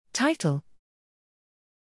Title: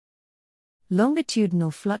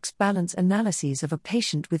 Longitudinal flux balance analyses of a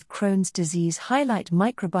patient with Crohn's disease highlight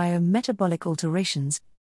microbiome metabolic alterations.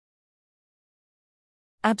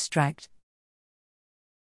 Abstract: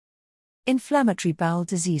 Inflammatory bowel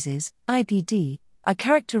diseases, IBD, are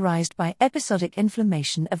characterized by episodic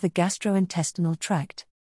inflammation of the gastrointestinal tract.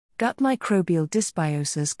 Gut microbial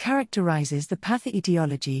dysbiosis characterizes the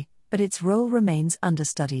pathoetiology, but its role remains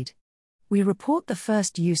understudied. We report the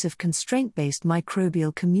first use of constraint-based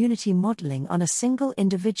microbial community modeling on a single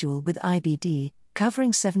individual with IBD,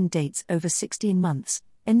 covering 7 dates over 16 months,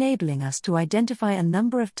 enabling us to identify a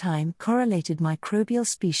number of time-correlated microbial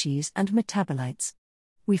species and metabolites.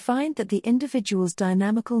 We find that the individual's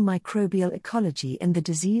dynamical microbial ecology in the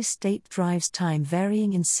disease state drives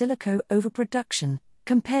time-varying in silico overproduction,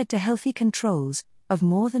 compared to healthy controls, of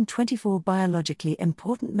more than 24 biologically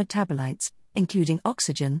important metabolites, including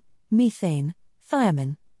oxygen, methane,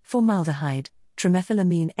 thiamine, formaldehyde,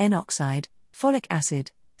 trimethylamine N-oxide, folic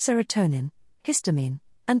acid, serotonin, histamine,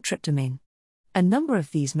 and tryptamine. A number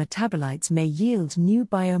of these metabolites may yield new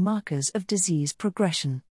biomarkers of disease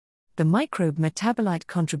progression. The microbe metabolite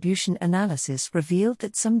contribution analysis revealed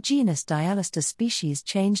that some genus Dialyster species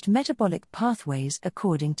changed metabolic pathways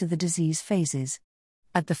according to the disease phases.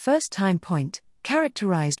 At the first time point,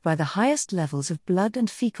 characterized by the highest levels of blood and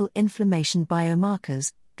fecal inflammation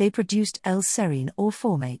biomarkers, they produced L-serine or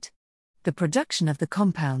formate. The production of the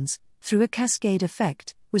compounds, through a cascade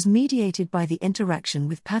effect, was mediated by the interaction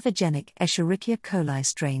with pathogenic Escherichia coli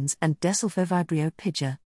strains and Desulfovibrio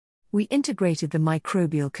pigia. We integrated the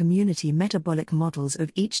microbial community metabolic models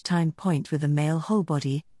of each time point with a male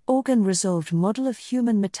whole-body, organ-resolved model of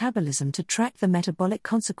human metabolism to track the metabolic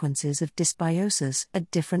consequences of dysbiosis at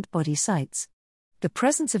different body sites. The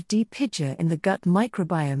presence of D. pigia in the gut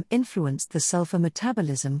microbiome influenced the sulfur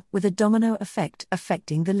metabolism with a domino effect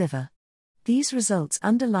affecting the liver. These results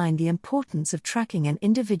underline the importance of tracking an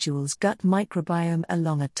individual's gut microbiome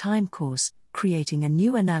along a time course, creating a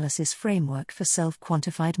new analysis framework for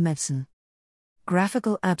self-quantified medicine.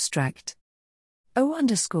 Graphical abstract: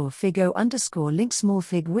 O_fig_O_link small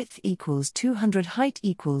fig width equals 200 height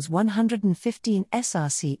equals 115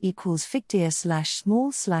 src equals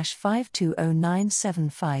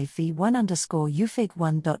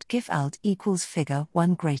figdias/small/520975v1_ufig1.gif alt equals figure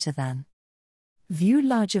 1 greater than. View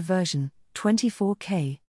larger version,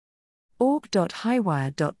 24K.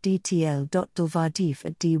 org.highwire.dtl.dulvardif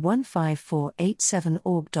at d15487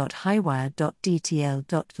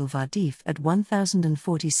 org.highwire.dtl.dulvardif at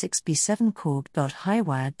 1046b7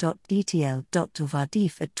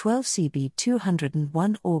 org.highwire.dtl.dulvardif at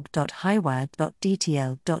 12cb201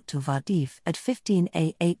 org.highwire.dtl.dulvardif at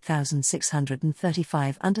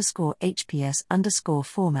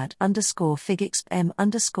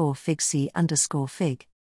 15a8635_hps_format_figxm_figc_fig